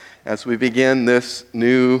as we begin this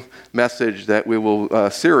new message that we will,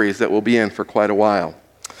 series that we'll be in for quite a while.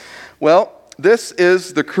 Well, this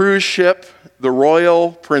is the cruise ship, the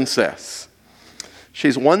Royal Princess.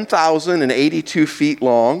 She's 1,082 feet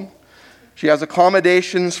long. She has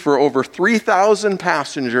accommodations for over 3,000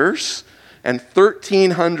 passengers and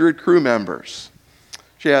 1,300 crew members.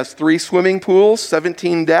 She has 3 swimming pools,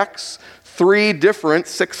 17 decks, 3 different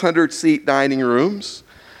 600-seat dining rooms,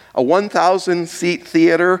 a 1,000-seat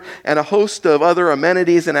theater, and a host of other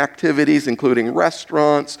amenities and activities, including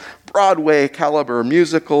restaurants, Broadway-caliber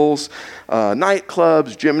musicals,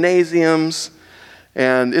 nightclubs, gymnasiums,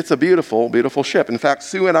 and it's a beautiful, beautiful ship. In fact,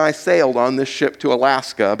 Sue and I sailed on this ship to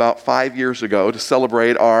Alaska about 5 years ago to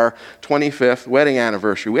celebrate our 25th wedding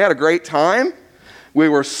anniversary. We had a great time. We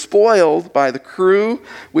were spoiled by the crew.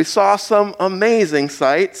 We saw some amazing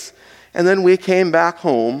sights, and then we came back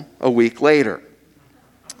home a week later.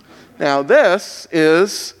 Now, this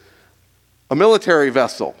is a military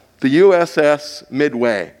vessel, the USS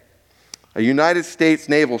Midway, a United States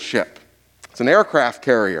naval ship. It's an aircraft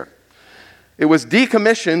carrier. It was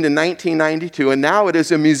decommissioned in 1992, and now it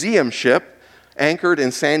is a museum ship anchored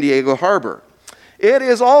in San Diego Harbor. It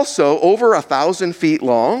is also over 1,000 feet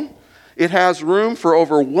long. It has room for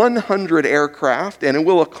over 100 aircraft, and it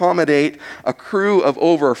will accommodate a crew of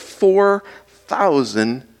over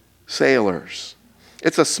 4,000 sailors.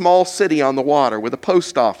 It's a small city on the water with a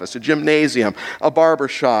post office, a gymnasium, a barber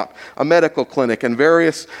shop, a medical clinic, and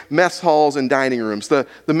various mess halls and dining rooms. The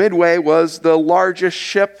Midway was the largest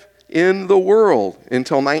ship in the world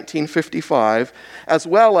until 1955, as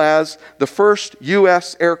well as the first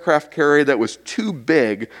U.S. aircraft carrier that was too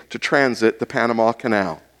big to transit the Panama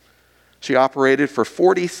Canal. She operated for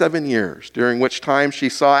 47 years, during which time she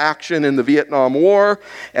saw action in the Vietnam War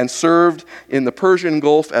and served in the Persian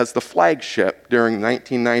Gulf as the flagship during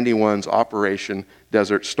 1991's Operation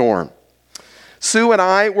Desert Storm. Sue and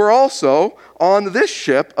I were also on this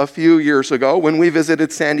ship a few years ago when we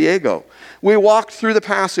visited San Diego. We walked through the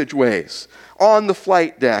passageways, on the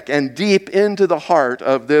flight deck, and deep into the heart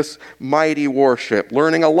of this mighty warship,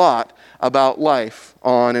 learning a lot about life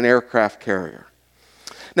on an aircraft carrier.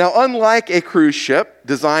 Now, unlike a cruise ship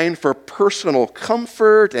designed for personal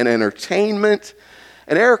comfort and entertainment,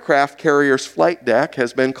 an aircraft carrier's flight deck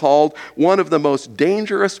has been called one of the most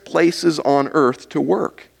dangerous places on earth to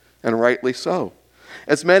work, and rightly so.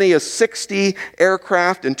 As many as 60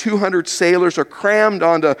 aircraft and 200 sailors are crammed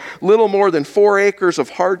onto little more than 4 acres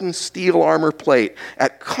of hardened steel armor plate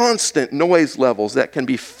at constant noise levels that can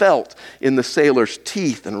be felt in the sailors'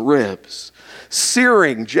 teeth and ribs.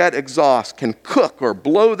 Searing jet exhaust can cook or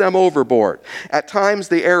blow them overboard. At times,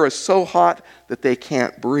 the air is so hot that they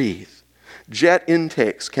can't breathe. Jet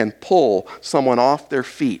intakes can pull someone off their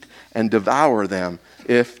feet and devour them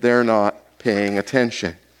if they're not paying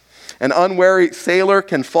attention. An unwary sailor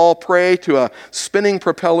can fall prey to a spinning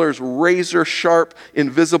propeller's razor-sharp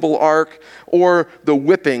invisible arc or the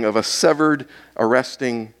whipping of a severed,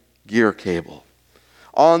 arresting gear cable.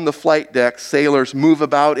 On the flight deck, sailors move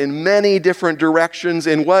about in many different directions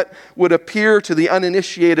in what would appear to the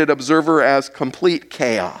uninitiated observer as complete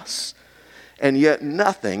chaos. And yet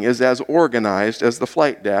nothing is as organized as the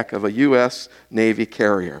flight deck of a U.S. Navy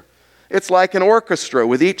carrier. It's like an orchestra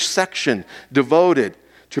with each section devoted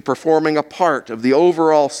to performing a part of the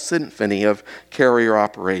overall symphony of carrier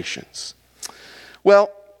operations.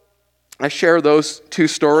 Well, I share those 2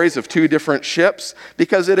 stories of 2 different ships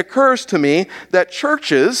because it occurs to me that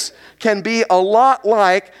churches can be a lot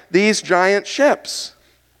like these giant ships.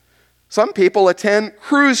 Some people attend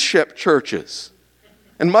cruise ship churches.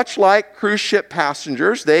 And much like cruise ship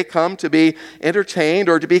passengers, they come to be entertained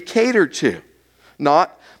or to be catered to.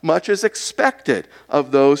 Not much is expected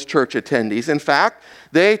of those church attendees. In fact,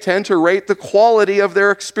 they tend to rate the quality of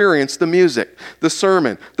their experience, the music, the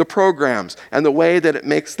sermon, the programs, and the way that it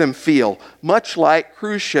makes them feel, much like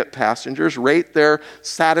cruise ship passengers rate their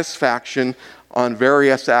satisfaction on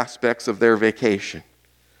various aspects of their vacation.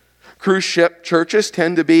 Cruise ship churches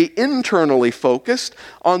tend to be internally focused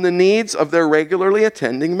on the needs of their regularly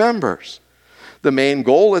attending members. The main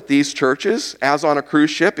goal at these churches, as on a cruise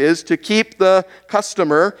ship, is to keep the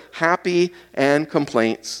customer happy and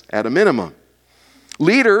complaints at a minimum.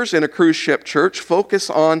 Leaders in a cruise ship church focus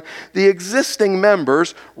on the existing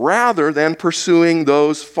members rather than pursuing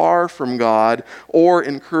those far from God or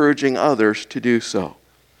encouraging others to do so.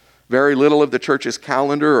 Very little of the church's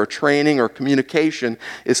calendar or training or communication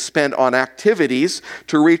is spent on activities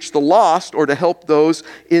to reach the lost or to help those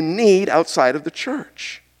in need outside of the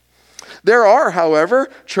church. There are, however,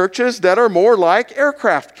 churches that are more like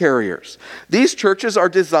aircraft carriers. These churches are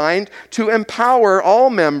designed to empower all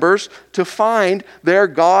members to find their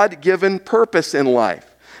God-given purpose in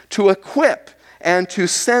life, to equip and to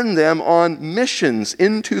send them on missions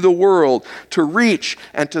into the world to reach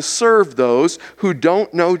and to serve those who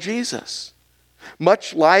don't know Jesus.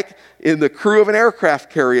 Much like in the crew of an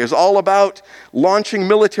aircraft carrier is all about launching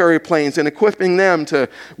military planes and equipping them to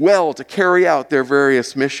carry out their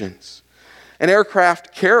various missions. An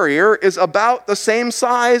aircraft carrier is about the same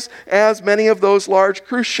size as many of those large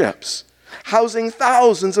cruise ships, housing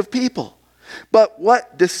thousands of people. But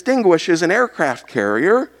what distinguishes an aircraft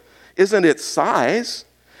carrier isn't its size,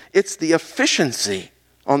 it's the efficiency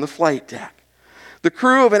on the flight deck. The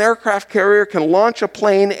crew of an aircraft carrier can launch a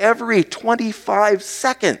plane every 25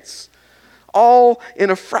 seconds, all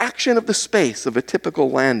in a fraction of the space of a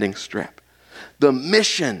typical landing strip. The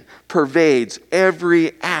mission pervades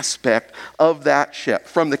every aspect of that ship,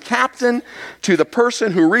 from the captain to the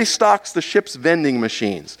person who restocks the ship's vending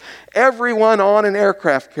machines. Everyone on an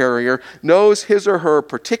aircraft carrier knows his or her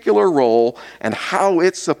particular role and how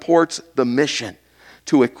it supports the mission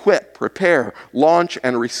to equip, prepare, launch,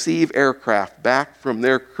 and receive aircraft back from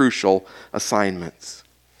their crucial assignments.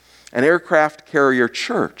 An aircraft carrier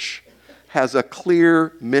church has a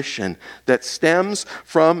clear mission that stems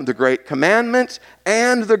from the Great Commandment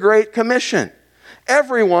and the Great Commission.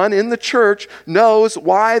 Everyone in the church knows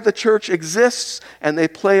why the church exists, and they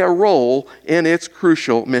play a role in its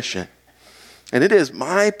crucial mission. And it is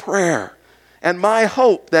my prayer and my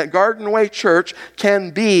hope that Garden Way Church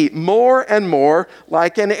can be more and more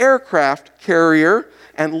like an aircraft carrier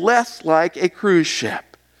and less like a cruise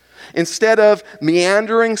ship. Instead of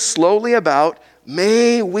meandering slowly about,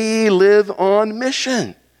 may we live on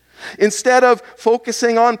mission. Instead of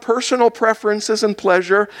focusing on personal preferences and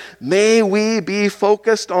pleasure, may we be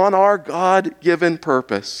focused on our God-given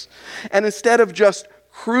purpose. And instead of just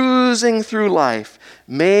cruising through life,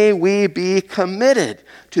 may we be committed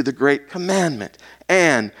to the Great Commandment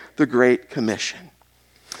and the Great Commission.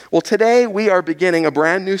 Well, today we are beginning a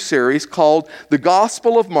brand new series called The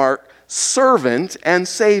Gospel of Mark, Servant and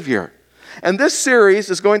Savior. And this series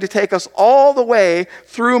is going to take us all the way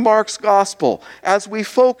through Mark's gospel as we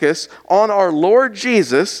focus on our Lord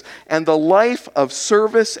Jesus and the life of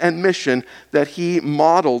service and mission that he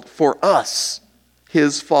modeled for us,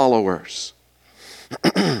 his followers.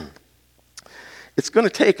 It's going to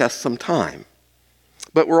take us some time,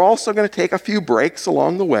 but we're also going to take a few breaks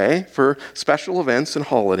along the way for special events and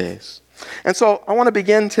holidays. And so I want to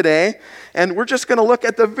begin today, and we're just going to look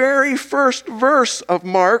at the very first verse of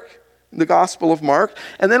Mark, the Gospel of Mark,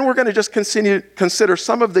 and then we're going to just consider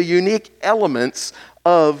some of the unique elements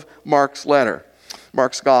of Mark's letter,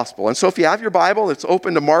 Mark's Gospel. And so if you have your Bible, it's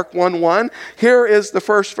open to Mark 1:1. Here is the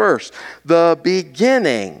first verse. The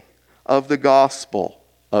beginning of the gospel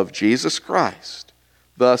of Jesus Christ,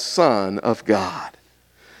 the Son of God.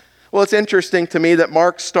 Well, it's interesting to me that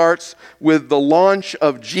Mark starts with the launch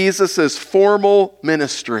of Jesus' formal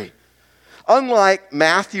ministry. Unlike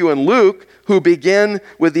Matthew and Luke, who begin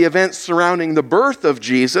with the events surrounding the birth of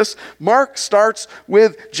Jesus, Mark starts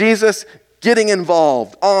with Jesus getting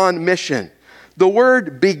involved on mission. The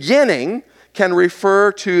word beginning can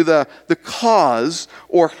refer to the cause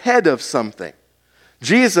or head of something.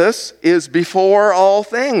 Jesus is before all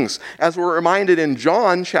things, as we're reminded in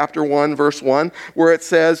John chapter 1, verse 1, where it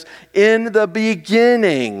says, "In the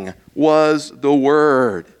beginning was the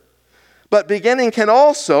Word." But beginning can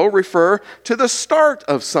also refer to the start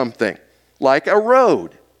of something, like a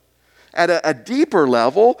road. At a deeper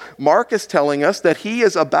level, Mark is telling us that he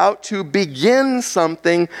is about to begin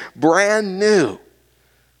something brand new.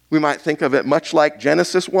 We might think of it much like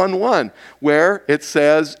Genesis 1:1, where it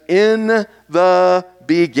says, "In the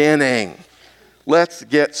beginning." Let's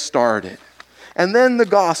get started. And then the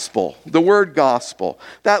gospel, the word gospel.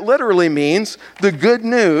 That literally means the good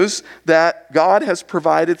news that God has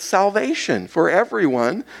provided salvation for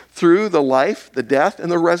everyone through the life, the death, and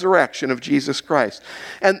the resurrection of Jesus Christ.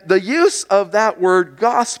 And the use of that word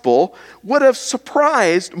gospel would have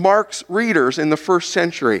surprised Mark's readers in the first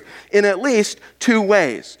century in at least two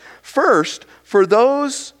ways. First, for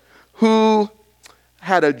those who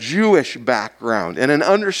had a Jewish background and an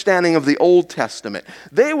understanding of the Old Testament,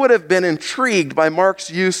 they would have been intrigued by Mark's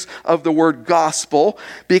use of the word gospel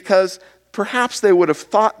because perhaps they would have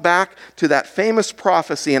thought back to that famous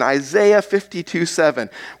prophecy in Isaiah 52:7,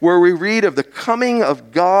 where we read of the coming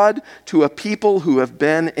of God to a people who have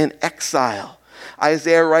been in exile.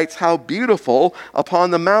 Isaiah writes, "How beautiful upon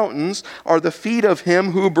the mountains are the feet of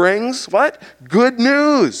him who brings," what? "Good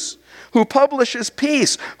news. who publishes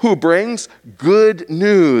peace, who brings good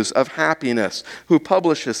news of happiness, who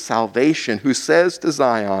publishes salvation, who says to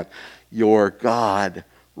Zion, your God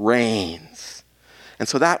reigns. And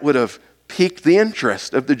so that would have piqued the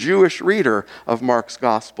interest of the Jewish reader of Mark's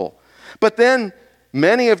gospel. But then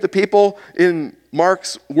many of the people in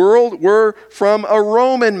Mark's world were from a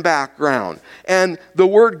Roman background. And the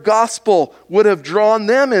word gospel would have drawn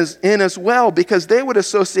them in as well, because they would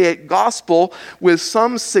associate gospel with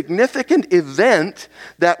some significant event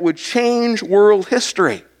that would change world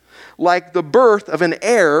history, like the birth of an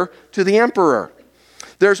heir to the emperor.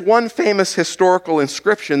 There's one famous historical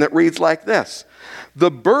inscription that reads like this: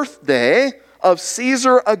 the birthday of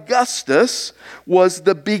Caesar Augustus was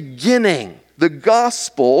the beginning, the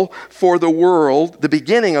gospel for the world, the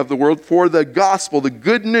beginning of the world for the gospel, the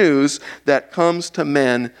good news that comes to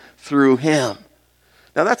men through him.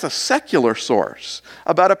 Now that's a secular source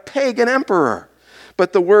about a pagan emperor,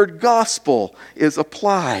 but the word gospel is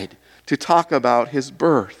applied to talk about his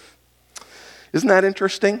birth. Isn't that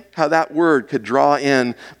interesting? How that word could draw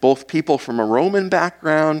in both people from a Roman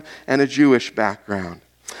background and a Jewish background.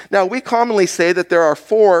 Now, we commonly say that there are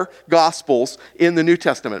 4 Gospels in the New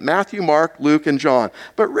Testament: Matthew, Mark, Luke, and John.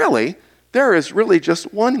 But really, there is really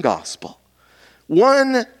just one Gospel.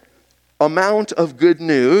 One amount of good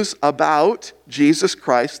news about Jesus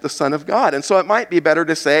Christ, the Son of God. And so it might be better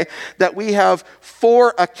to say that we have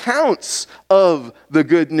 4 accounts of the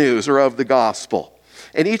good news or of the Gospel.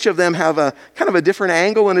 And each of them have a kind of a different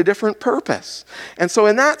angle and a different purpose. And so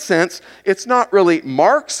in that sense, it's not really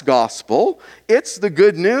Mark's gospel. It's the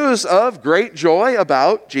good news of great joy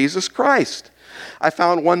about Jesus Christ. I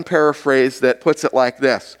found one paraphrase that puts it like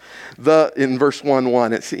this. In verse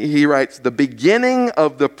 1:1, he writes, the beginning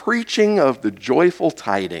of the preaching of the joyful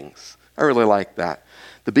tidings. I really like that.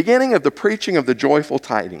 The beginning of the preaching of the joyful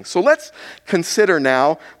tidings. So let's consider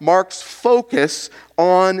now Mark's focus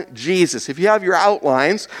on Jesus. If you have your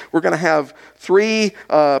outlines, we're going to have 3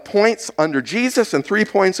 points under Jesus and 3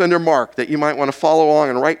 points under Mark that you might want to follow along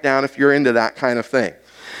and write down if you're into that kind of thing.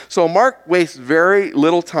 So Mark wastes very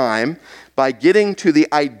little time by getting to the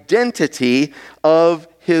identity of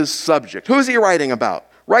his subject. Who's he writing about?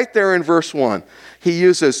 Right there in verse 1. He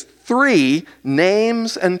uses 3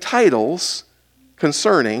 names and titles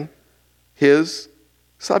concerning his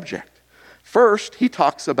subject. First, he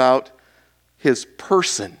talks about his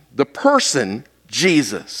person, the person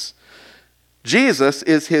Jesus. Jesus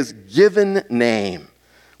is his given name,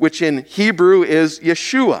 which in Hebrew is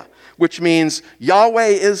Yeshua, which means Yahweh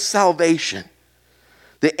is salvation.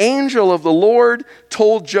 The angel of the Lord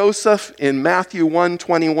told Joseph in Matthew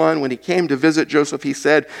 1:21, when he came to visit Joseph, he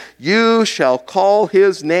said, you shall call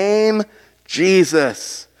his name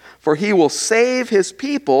Jesus, for he will save his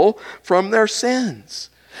people from their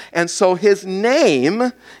sins. And so his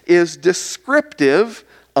name is descriptive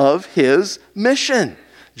of his mission.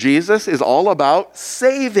 Jesus is all about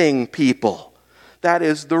saving people. That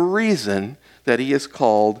is the reason that he is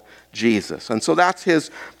called Jesus. And so that's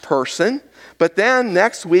his person. But then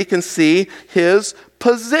next we can see his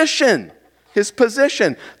position. His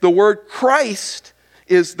position. The word Christ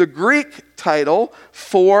is the Greek title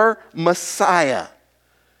for Messiah.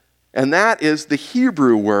 And that is the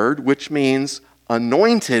Hebrew word which means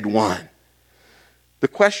anointed one. The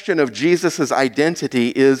question of Jesus' identity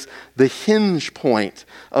is the hinge point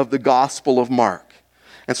of the Gospel of Mark.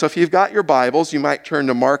 And so if you've got your Bibles, you might turn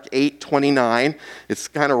to Mark 8:29. It's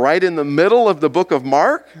kind of right in the middle of the book of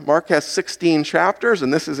Mark. Mark has 16 chapters,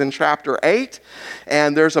 and this is in chapter 8.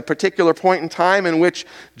 And there's a particular point in time in which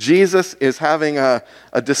Jesus is having a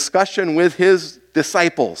discussion with his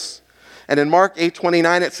disciples. And in Mark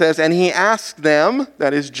 8:29 it says, and he asked them,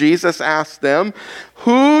 that is Jesus asked them,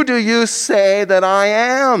 who do you say that I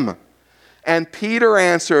am? And Peter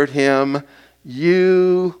answered him,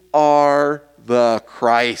 you are the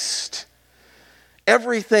Christ.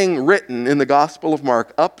 Everything written in the Gospel of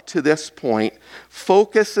Mark up to this point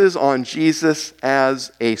focuses on Jesus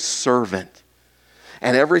as a servant.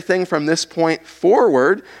 And everything from this point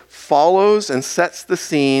forward follows and sets the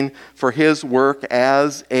scene for his work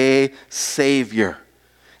as a Savior.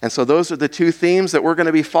 And so those are the 2 themes that we're going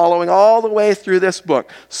to be following all the way through this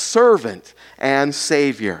book: servant and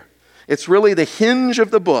Savior. It's really the hinge of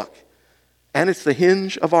the book, and it's the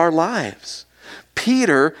hinge of our lives.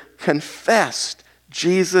 Peter confessed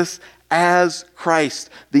Jesus as Christ,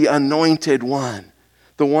 the anointed one,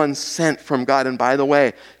 the one sent from God. And by the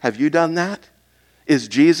way, have you done that? Is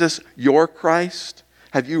Jesus your Christ?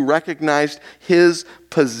 Have you recognized his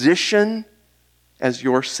position as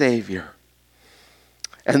your Savior?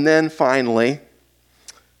 And then finally,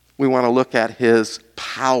 we want to look at his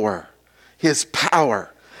power. His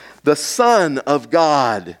power. The Son of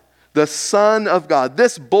God. The Son of God.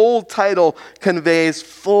 This bold title conveys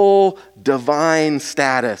full divine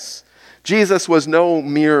status. Jesus was no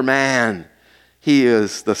mere man. He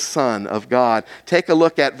is the Son of God. Take a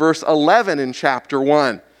look at verse 11 in chapter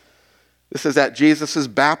 1. This is at Jesus'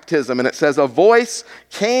 baptism, and it says, "A voice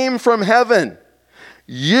came from heaven.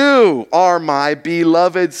 You are my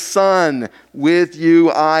beloved Son. With you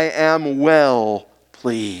I am well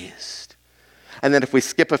pleased." And then if we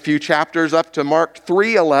skip a few chapters up to Mark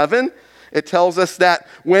 3:11, it tells us that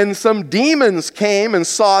when some demons came and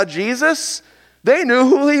saw Jesus, they knew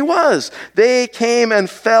who he was. They came and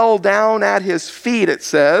fell down at his feet, it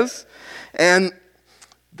says, and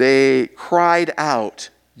they cried out,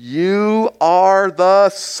 "You are the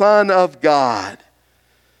Son of God."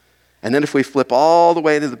 And then if we flip all the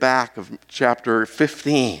way to the back of chapter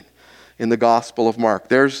 15 in the Gospel of Mark,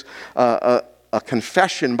 there's a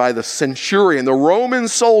confession by the centurion, the Roman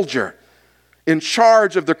soldier in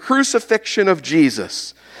charge of the crucifixion of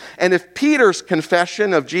Jesus. And if Peter's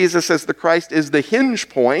confession of Jesus as the Christ is the hinge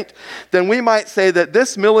point, then we might say that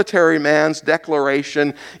this military man's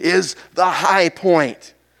declaration is the high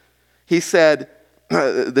point. He said,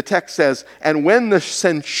 the text says, "And when the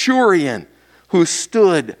centurion who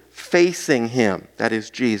stood facing him," that is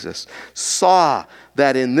Jesus, "saw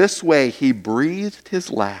that in this way he breathed his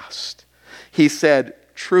last, he said,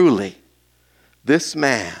 'Truly, this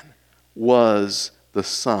man was the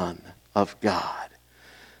Son of God.'"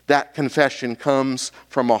 That confession comes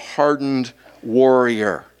from a hardened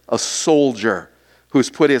warrior, a soldier who's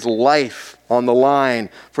put his life on the line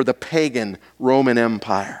for the pagan Roman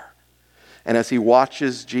Empire. And as he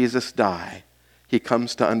watches Jesus die, he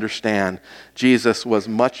comes to understand Jesus was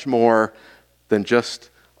much more than just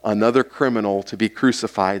another criminal to be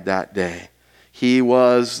crucified that day. He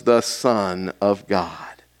was the Son of God.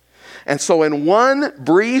 And so in one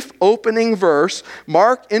brief opening verse,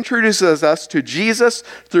 Mark introduces us to Jesus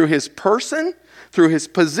through his person, through his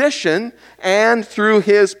position, and through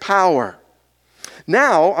his power.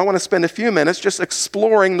 Now, I want to spend a few minutes just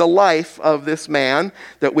exploring the life of this man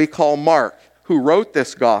that we call Mark, who wrote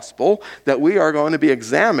this gospel that we are going to be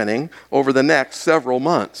examining over the next several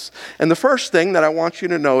months. And the first thing that I want you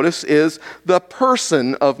to notice is the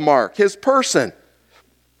person of Mark, his person.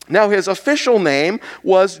 Now, his official name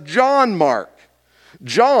was John Mark.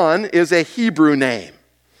 John is a Hebrew name,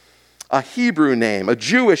 a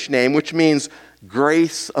Jewish name, which means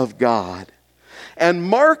grace of God. And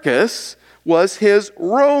Marcus was his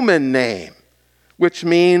Roman name, which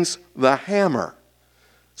means the hammer.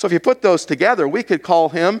 So if you put those together, we could call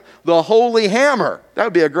him the Holy Hammer. That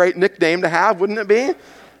would be a great nickname to have, wouldn't it be?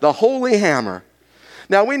 The Holy Hammer.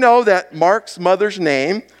 Now we know that Mark's mother's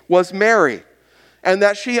name was Mary, and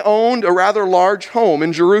that she owned a rather large home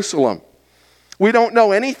in Jerusalem. We don't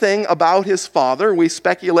know anything about his father. We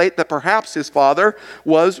speculate that perhaps his father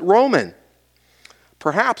was Roman.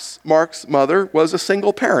 Perhaps Mark's mother was a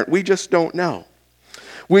single parent. We just don't know.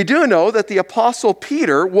 We do know that the Apostle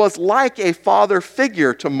Peter was like a father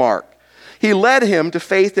figure to Mark. He led him to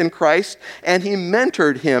faith in Christ, and he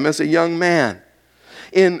mentored him as a young man.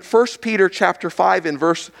 In 1 Peter chapter 5 in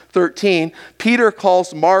verse 13, Peter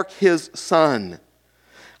calls Mark his son.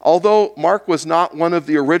 Although Mark was not one of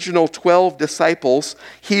the original 12 disciples,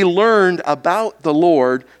 he learned about the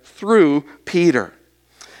Lord through Peter.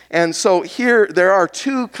 And so here there are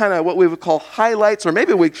two kind of what we would call highlights, or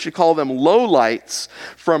maybe we should call them lowlights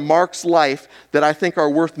from Mark's life that I think are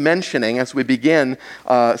worth mentioning as we begin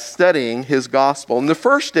studying his gospel. And the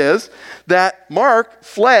first is that Mark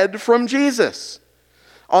fled from Jesus.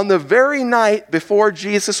 On the very night before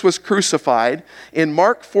Jesus was crucified, in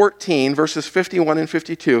Mark 14, verses 51 and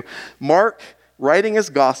 52, Mark, writing his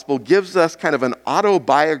gospel, gives us kind of an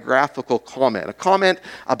autobiographical comment, a comment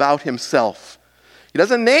about himself. He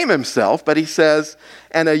doesn't name himself, but he says,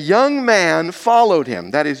 "And a young man followed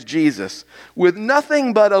him," that is Jesus, "with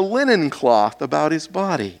nothing but a linen cloth about his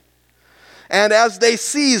body. And as they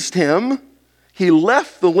seized him, he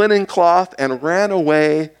left the linen cloth and ran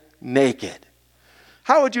away naked."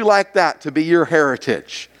 How would you like that to be your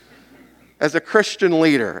heritage as a Christian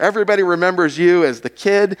leader? Everybody remembers you as the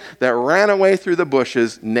kid that ran away through the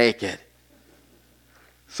bushes naked.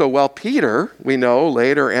 So while Peter, we know,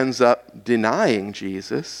 later ends up denying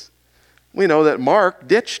Jesus, we know that Mark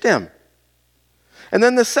ditched him. And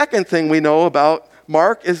then the second thing we know about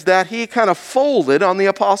Mark is that he kind of folded on the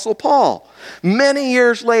Apostle Paul. Many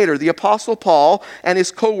years later, the Apostle Paul and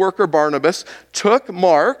his co-worker Barnabas took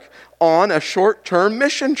Mark on a short-term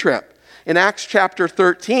mission trip. In Acts chapter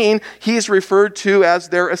 13, he's referred to as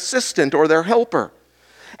their assistant or their helper.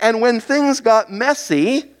 And when things got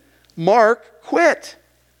messy, Mark quit.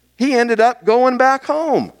 he ended up going back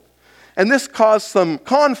home. And this caused some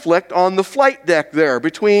conflict on the flight deck there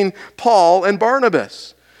between Paul and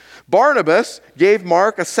Barnabas. Barnabas gave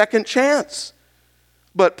Mark a second chance,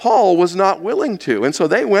 but Paul was not willing to, and so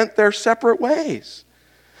they went their separate ways.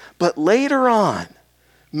 But later on,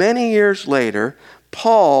 many years later,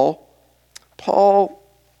 Paul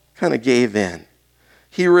kind of gave in.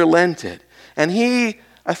 He relented. And he,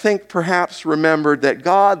 I think, perhaps remembered that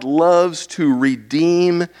God loves to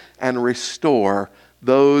redeem and restore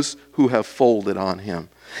those who have folded on him.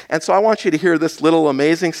 And so I want you to hear this little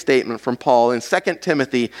amazing statement from Paul in 2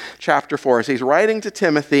 Timothy chapter 4. As he's writing to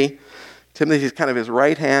Timothy, Timothy's kind of his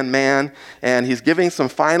right-hand man, and he's giving some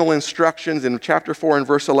final instructions. In chapter 4 and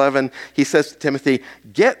verse 11, he says to Timothy,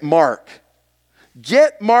 Get Mark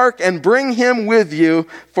and bring him with you,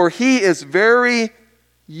 for he is very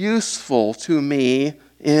useful to me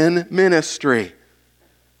in ministry.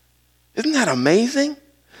 Isn't that amazing?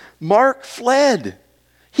 Mark fled.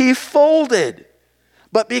 He folded.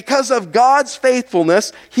 But because of God's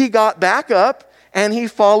faithfulness, he got back up and he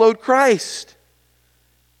followed Christ.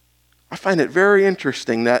 I find it very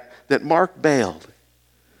interesting that Mark bailed,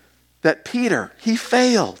 that Peter, he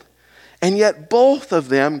failed, and yet both of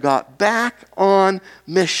them got back on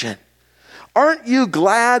mission. Aren't you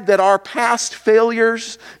glad that our past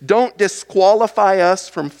failures don't disqualify us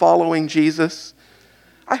from following Jesus?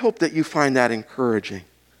 I hope that you find that encouraging.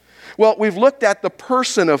 Well, we've looked at the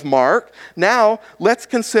person of Mark. Now, let's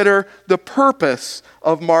consider the purpose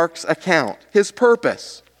of Mark's account, his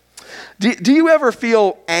purpose. Do you ever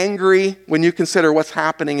feel angry when you consider what's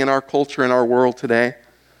happening in our culture, in our world today?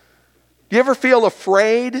 Do you ever feel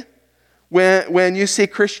afraid when you see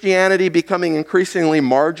Christianity becoming increasingly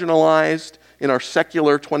marginalized in our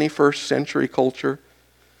secular 21st century culture?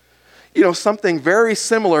 You know, something very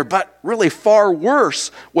similar, but really far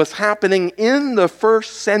worse, was happening in the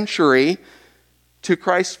first century to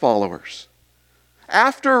Christ followers.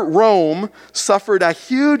 After Rome suffered a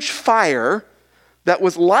huge fire that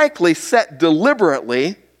was likely set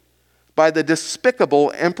deliberately by the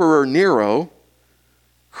despicable Emperor Nero,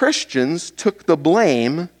 Christians took the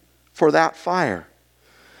blame for that fire.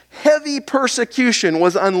 Heavy persecution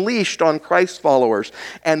was unleashed on Christ followers,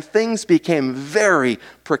 and things became very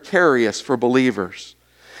precarious for believers.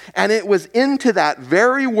 And it was into that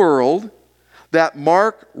very world that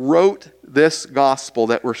Mark wrote this gospel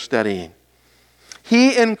that we're studying.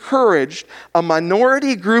 He encouraged a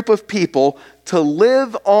minority group of people to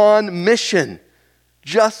live on mission,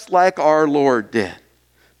 just like our Lord did,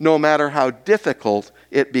 no matter how difficult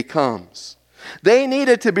it becomes. They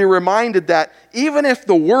needed to be reminded that even if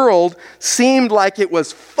the world seemed like it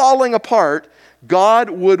was falling apart,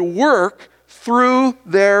 God would work through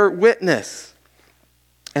their witness.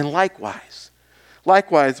 And likewise,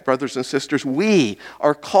 brothers and sisters, we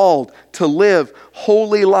are called to live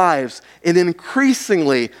holy lives in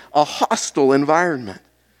increasingly a hostile environment.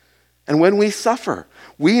 And when we suffer,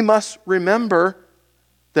 we must remember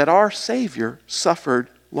that our Savior suffered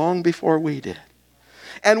long before we did.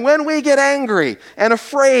 And when we get angry and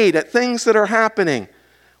afraid at things that are happening,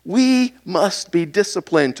 we must be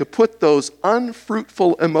disciplined to put those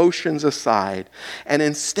unfruitful emotions aside and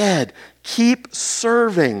instead keep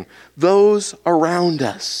serving those around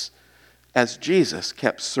us as Jesus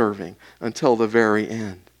kept serving until the very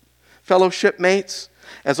end. Fellow shipmates,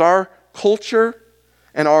 as our culture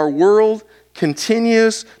and our world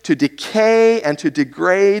continues to decay and to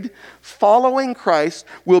degrade, following Christ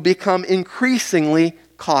will become increasingly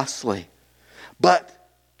costly,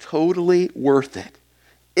 but totally worth it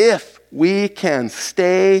if we can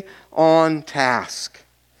stay on task.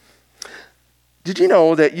 Did you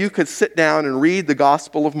know that you could sit down and read the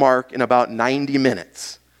Gospel of Mark in about 90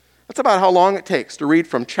 minutes? That's about how long it takes to read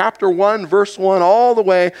from chapter 1, verse 1, all the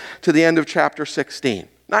way to the end of chapter 16.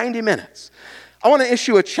 90 minutes. I want to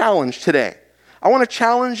issue a challenge today. I want to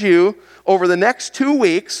challenge you over the next 2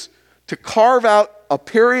 weeks to carve out a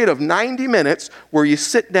period of 90 minutes where you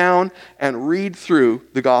sit down and read through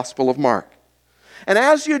the Gospel of Mark. And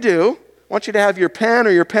as you do, I want you to have your pen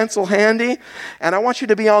or your pencil handy, and I want you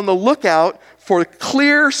to be on the lookout for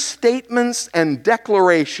clear statements and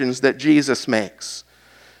declarations that Jesus makes.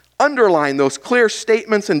 Underline those clear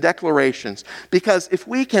statements and declarations, because if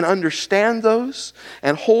we can understand those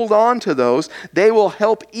and hold on to those, they will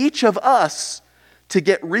help each of us to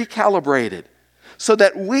get recalibrated so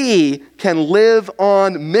that we can live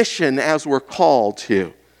on mission as we're called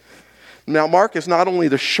to. Now, Mark is not only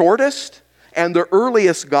the shortest and the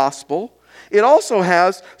earliest gospel, it also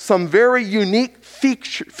has some very unique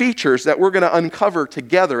features that we're going to uncover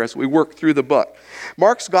together as we work through the book.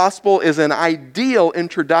 Mark's gospel is an ideal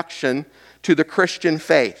introduction to the Christian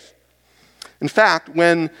faith. In fact,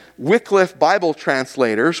 when Wycliffe Bible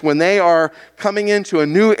translators, when they are coming into a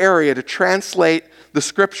new area to translate the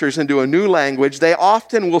scriptures into a new language, they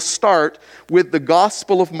often will start with the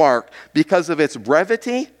Gospel of Mark because of its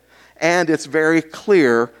brevity and its very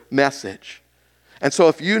clear message. And so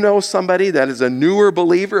if you know somebody that is a newer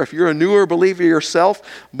believer, if you're a newer believer yourself,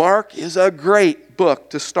 Mark is a great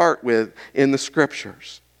book to start with in the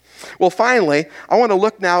scriptures. Well, finally, I want to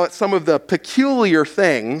look now at some of the peculiar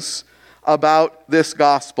things about this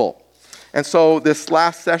gospel. And so this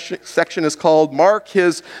last section is called Mark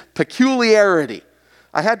His Peculiarity.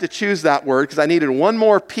 I had to choose that word because I needed one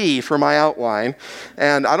more P for my outline.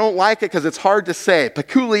 And I don't like it because it's hard to say,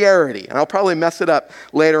 peculiarity. And I'll probably mess it up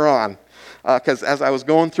later on. Because as I was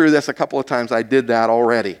going through this a couple of times, I did that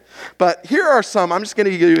already. But here are I'm just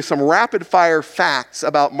going to give you some rapid fire facts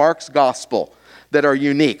about Mark's gospel that are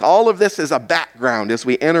unique. All of this is a background as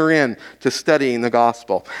we enter into studying the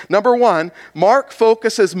gospel. Number one, Mark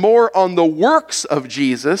focuses more on the works of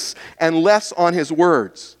Jesus and less on his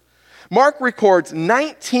words. Mark records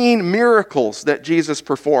 19 miracles that Jesus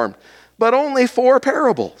performed, but only 4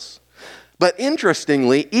 parables. But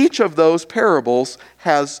interestingly, each of those parables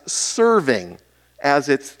has serving as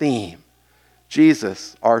its theme.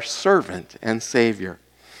 Jesus, our servant and Savior.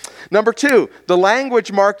 Number 2, the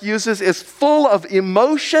language Mark uses is full of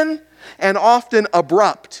emotion and often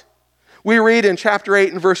abrupt. We read in chapter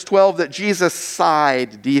 8 and verse 12 that Jesus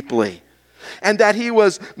sighed deeply and that he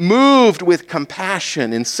was moved with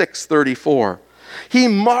compassion in 6:34. He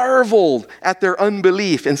marveled at their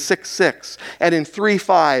unbelief in 6:6, and in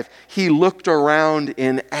 3:5 he looked around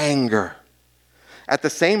in anger. At the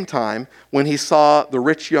same time, when he saw the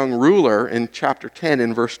rich young ruler in chapter 10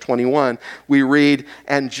 in verse 21, we read,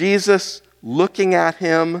 and Jesus, looking at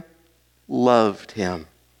him, loved him.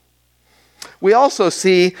 We also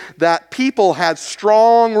see that people had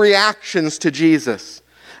strong reactions to Jesus.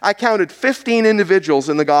 I counted 15 individuals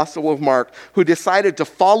in the Gospel of Mark who decided to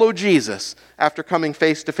follow Jesus after coming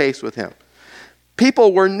face to face with him.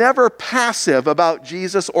 People were never passive about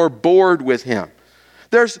Jesus or bored with him.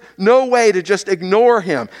 There's no way to just ignore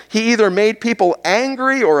him. He either made people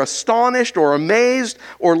angry or astonished or amazed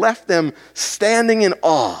or left them standing in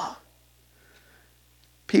awe.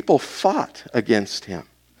 People fought against him,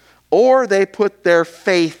 or they put their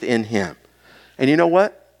faith in him. And you know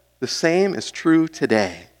what? The same is true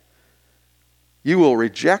today. You will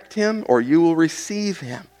reject him or you will receive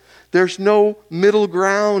him. There's no middle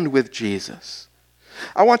ground with Jesus.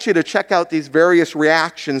 I want you to check out these various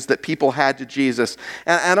reactions that people had to Jesus.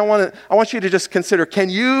 And I want you to just consider, can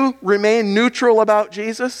you remain neutral about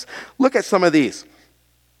Jesus? Look at some of these.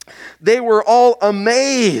 They were all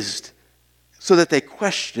amazed so that they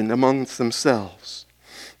questioned amongst themselves.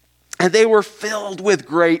 And they were filled with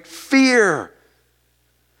great fear.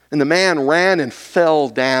 And the man ran and fell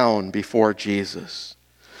down before Jesus.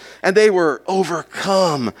 And they were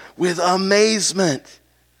overcome with amazement.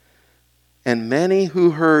 And many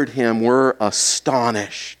who heard him were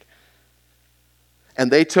astonished.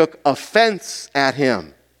 And they took offense at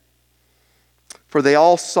him. For they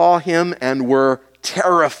all saw him and were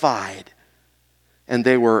terrified. And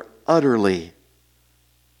they were utterly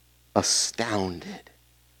astounded.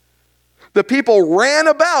 The people ran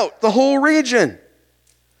about the whole region.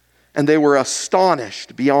 And they were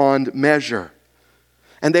astonished beyond measure.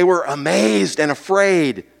 And they were amazed and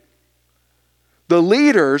afraid. The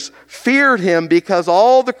leaders feared him because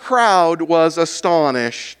all the crowd was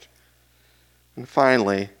astonished. And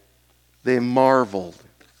finally, they marveled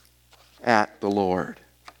at the Lord.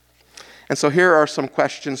 And so here are some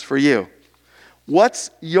questions for you.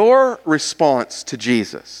 What's your response to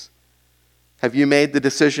Jesus? Have you made the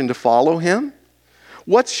decision to follow him?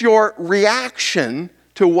 What's your reaction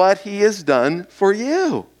to what he has done for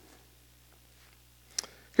you?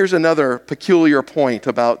 Here's another peculiar point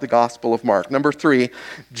about the Gospel of Mark. Number 3,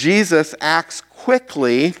 Jesus acts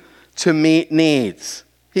quickly to meet needs.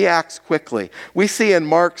 He acts quickly. We see in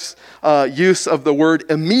Mark's use of the word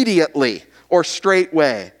immediately or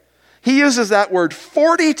straightway. He uses that word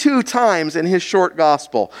 42 times in his short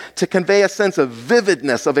gospel to convey a sense of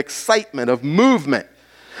vividness, of excitement, of movement.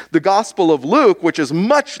 The Gospel of Luke, which is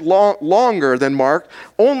much longer than Mark,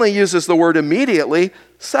 only uses the word immediately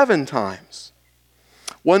 7 times.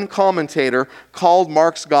 One commentator called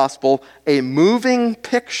Mark's gospel a moving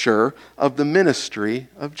picture of the ministry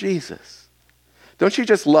of Jesus. Don't you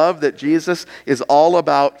just love that Jesus is all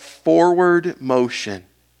about forward motion?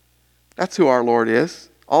 That's who our Lord is,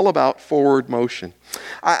 All about forward motion.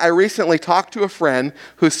 I recently talked to a friend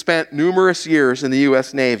who spent numerous years in the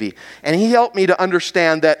U.S. Navy, and he helped me to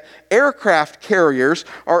understand that aircraft carriers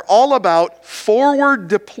are all about forward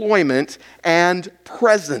deployment and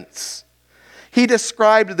presence. He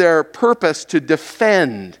described their purpose to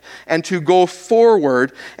defend and to go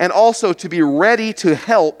forward, and also to be ready to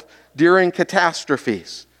help during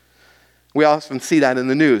catastrophes. We often see that in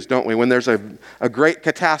the news, don't we? When there's a great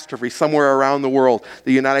catastrophe somewhere around the world,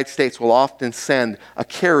 the United States will often send a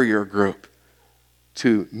carrier group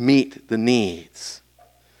to meet the needs.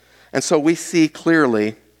 And so we see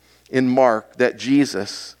clearly in Mark that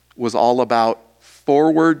Jesus was all about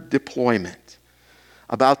forward deployment,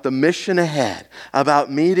 about the mission ahead, about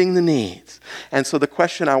meeting the needs. And so the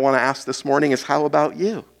question I want to ask this morning is, how about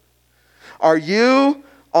you? Are you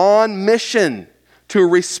on mission to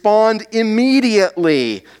respond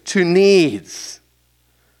immediately to needs?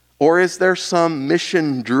 Or is there some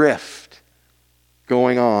mission drift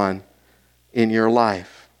going on in your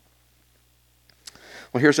life?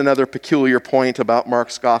 Well, here's another peculiar point about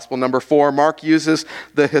Mark's gospel. Number 4, Mark uses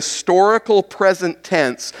the historical present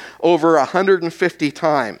tense over 150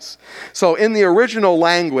 times. So in the original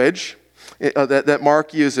language that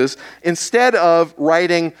Mark uses, instead of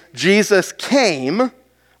writing Jesus came,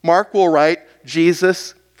 Mark will write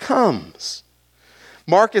Jesus comes.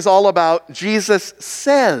 Mark is all about Jesus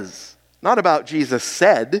says, not about Jesus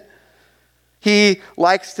said. He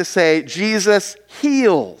likes to say Jesus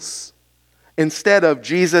heals instead of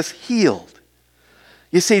Jesus healed.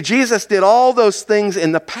 You see, Jesus did all those things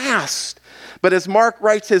in the past, but as Mark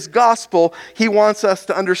writes his gospel, he wants us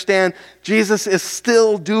to understand Jesus is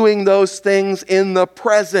still doing those things in the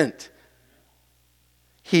present.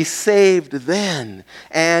 He saved then,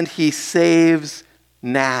 and he saves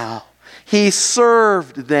now. He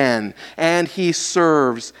served then, and he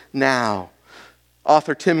serves now.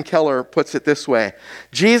 Author Tim Keller puts it this way: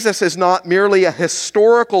 Jesus is not merely a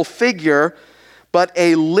historical figure, but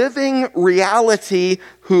a living reality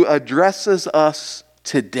who addresses us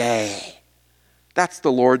today. That's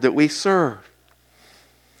the Lord that we serve.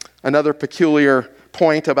 Another peculiar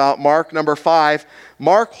point about Mark, number 5,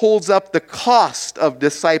 Mark holds up the cost of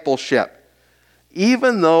discipleship,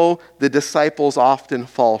 even though the disciples often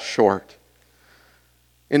fall short.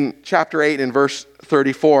 In chapter 8, in verse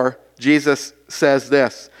 34, Jesus says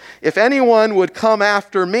this: "If anyone would come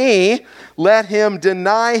after me, let him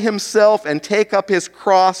deny himself and take up his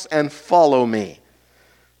cross and follow me."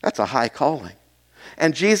 That's a high calling.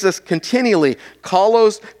 And Jesus continually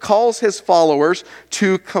calls his followers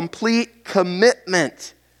to complete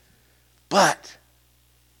commitment. But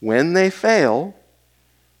when they fail,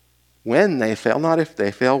 not if they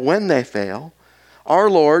fail, when they fail, our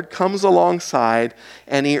Lord comes alongside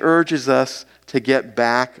and he urges us to get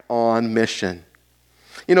back on mission.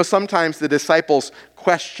 You know, sometimes the disciples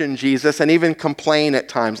question Jesus and even complain at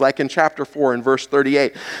times, like in chapter 4 in verse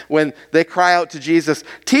 38, when they cry out to Jesus,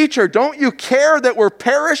 "Teacher, don't you care that we're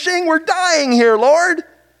perishing? We're dying here, Lord."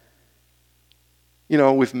 You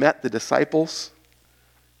know, we've met the disciples,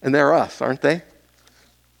 and they're us, aren't they?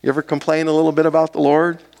 You ever complain a little bit about the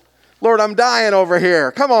Lord? "Lord, I'm dying over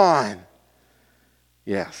here. Come on."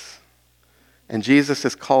 Yes. And Jesus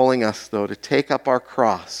is calling us, though, to take up our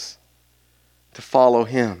cross, to follow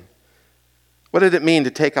him. What did it mean to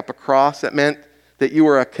take up a cross? It meant that you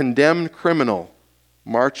were a condemned criminal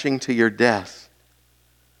marching to your death.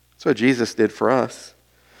 That's what Jesus did for us.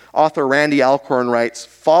 Author Randy Alcorn writes,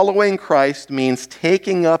 "Following Christ means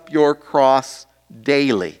taking up your cross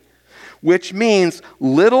daily, which means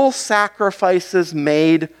little sacrifices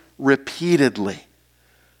made repeatedly."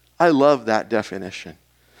 I love that definition.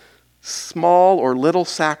 Small or little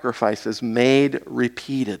sacrifices made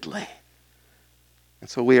repeatedly. And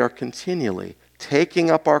so we are continually taking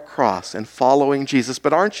up our cross and following Jesus.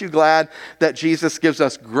 But aren't you glad that Jesus gives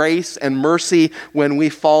us grace and mercy when we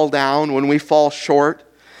fall down, when we fall short?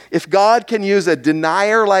 If God can use a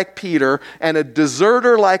denier like Peter and a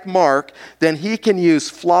deserter like Mark, then he can use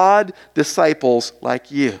flawed disciples like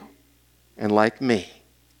you and like me.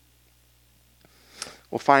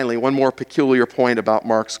 Well, finally, one more peculiar point about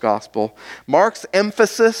Mark's gospel. Mark's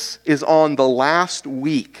emphasis is on the last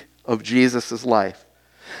week of Jesus' life.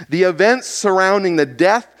 The events surrounding the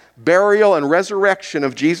death, burial, and resurrection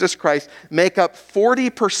of Jesus Christ make up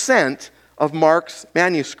 40% of Mark's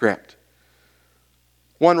manuscript.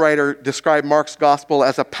 One writer described Mark's gospel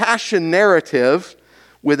as a passion narrative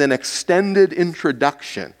with an extended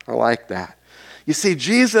introduction. I like that. You see,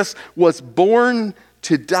 Jesus was born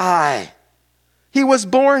to die. He was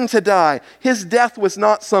born to die. His death was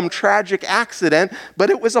not some tragic accident, but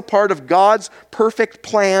it was a part of God's perfect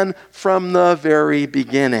plan from the very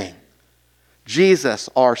beginning. Jesus,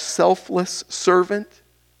 our selfless servant,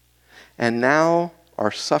 and now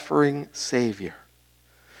our suffering Savior.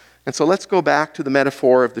 And so let's go back to the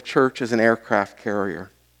metaphor of the church as an aircraft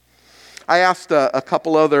carrier. I asked a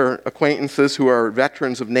couple other acquaintances who are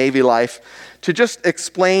veterans of Navy life to just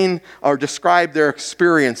explain or describe their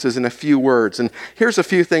experiences in a few words. And here's a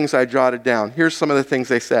few things I jotted down. Here's some of the things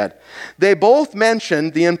they said. They both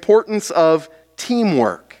mentioned the importance of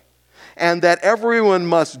teamwork and that everyone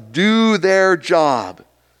must do their job.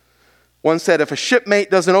 One said, if a shipmate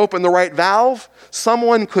doesn't open the right valve,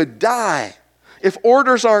 someone could die. If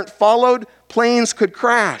orders aren't followed, planes could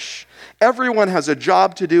crash. Everyone has a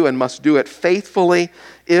job to do and must do it faithfully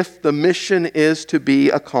if the mission is to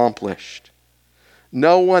be accomplished.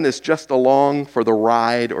 No one is just along for the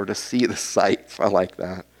ride or to see the sights. I like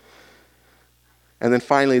that. And then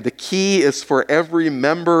finally, the key is for every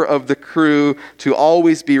member of the crew to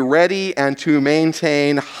always be ready and to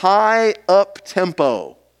maintain high up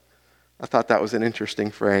tempo. I thought that was an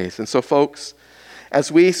interesting phrase. And so, folks,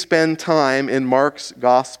 as we spend time in Mark's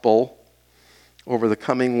gospel over the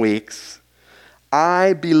coming weeks,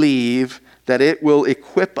 I believe that it will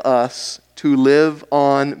equip us to live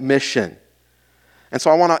on mission. And so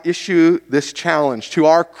I want to issue this challenge to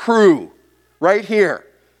our crew right here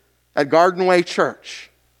at Garden Way Church,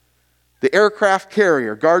 the aircraft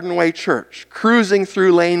carrier, Garden Way Church, cruising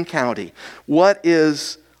through Lane County. What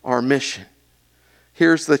is our mission?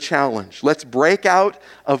 Here's the challenge. Let's break out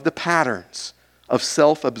of the patterns of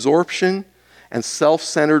self-absorption and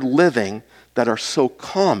self-centered living that are so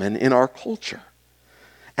common in our culture.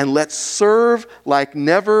 And let's serve like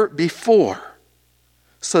never before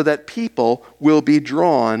so that people will be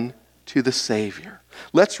drawn to the Savior.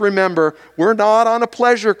 Let's remember, we're not on a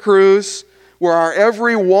pleasure cruise where our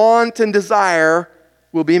every want and desire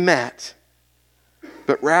will be met.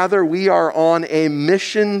 But rather, we are on a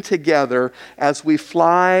mission together as we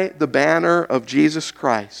fly the banner of Jesus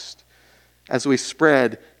Christ, as we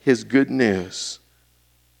spread His good news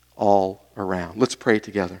all around. Let's pray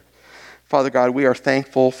together. Father God, we are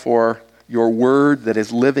thankful for your word that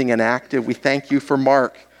is living and active. We thank you for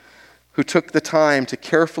Mark, who took the time to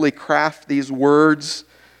carefully craft these words,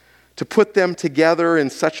 to put them together in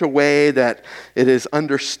such a way that it is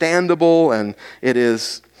understandable and it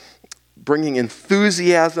is bringing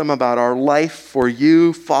enthusiasm about our life for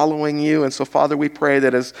you, following you. And so, Father, we pray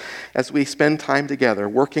that as we spend time together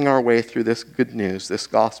working our way through this good news, this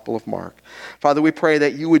Gospel of Mark, Father, we pray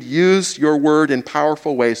that you would use your word in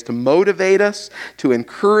powerful ways to motivate us, to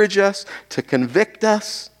encourage us, to convict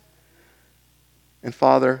us, and,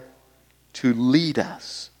 Father, to lead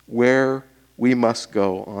us where we must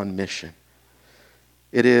go on mission.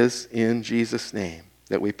 It is in Jesus' name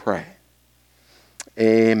that we pray.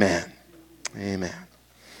 Amen. Amen.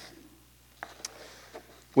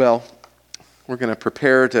 Well, we're going to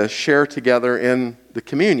prepare to share together in the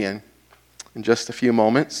communion in just a few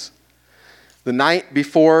moments. The night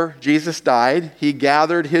before Jesus died, he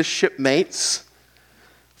gathered his shipmates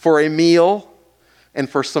for a meal and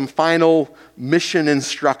for some final mission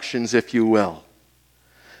instructions, if you will.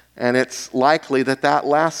 And it's likely that that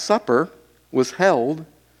Last Supper was held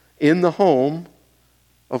in the home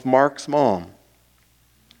of Mark's mom.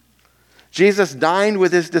 Jesus dined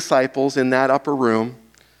with his disciples in that upper room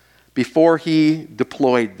before he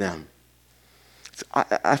deployed them.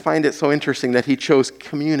 I find it so interesting that he chose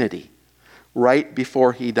community right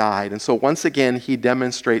before he died. And so once again, he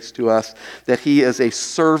demonstrates to us that he is a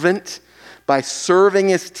servant by serving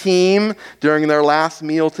his team during their last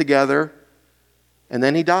meal together. And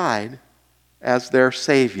then he died as their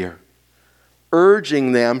Savior,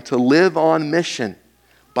 urging them to live on mission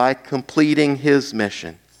by completing his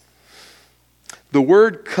mission. The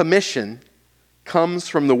word commission comes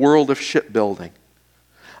from the world of shipbuilding.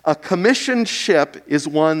 A commissioned ship is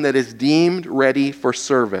one that is deemed ready for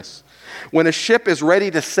service. When a ship is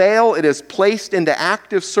ready to sail, it is placed into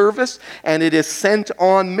active service and it is sent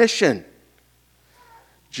on mission.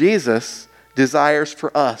 Jesus desires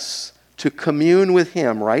for us to commune with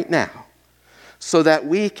him right now so that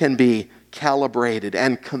we can be calibrated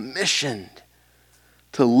and commissioned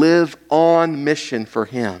to live on mission for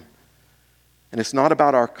him. And it's not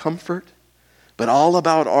about our comfort, but all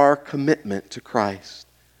about our commitment to Christ.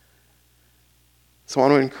 So I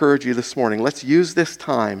want to encourage you this morning, let's use this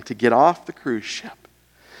time to get off the cruise ship,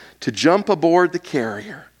 to jump aboard the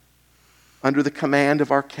carrier under the command of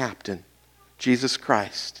our captain, Jesus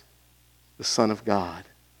Christ, the Son of God.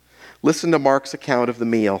 Listen to Mark's account of the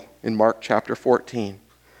meal in Mark chapter 14,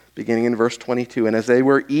 beginning in verse 22. And as they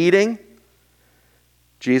were eating,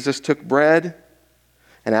 Jesus took bread,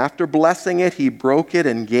 and after blessing it, he broke it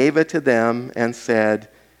and gave it to them and said,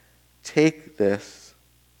 "Take this,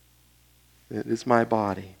 it is my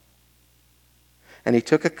body." And he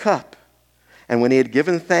took a cup, and when he had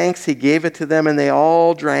given thanks, he gave it to them, and they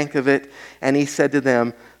all drank of it. And he said to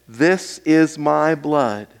them, "This is my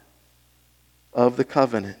blood of the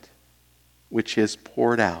covenant, which is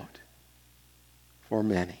poured out for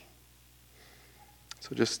many."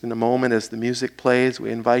 So just in a moment, as the music plays,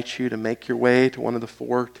 we invite you to make your way to one of the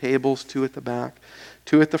 4 tables, 2 at the back,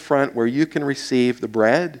 2 at the front, where you can receive the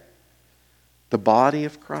bread, the body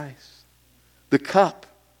of Christ, the cup,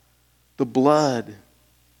 the blood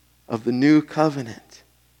of the new covenant,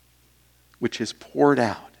 which is poured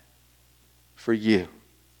out for you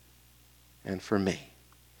and for me.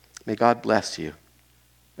 May God bless you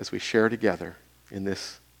as we share together in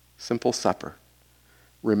this simple supper,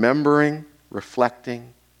 remembering,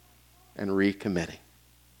 reflecting, and recommitting.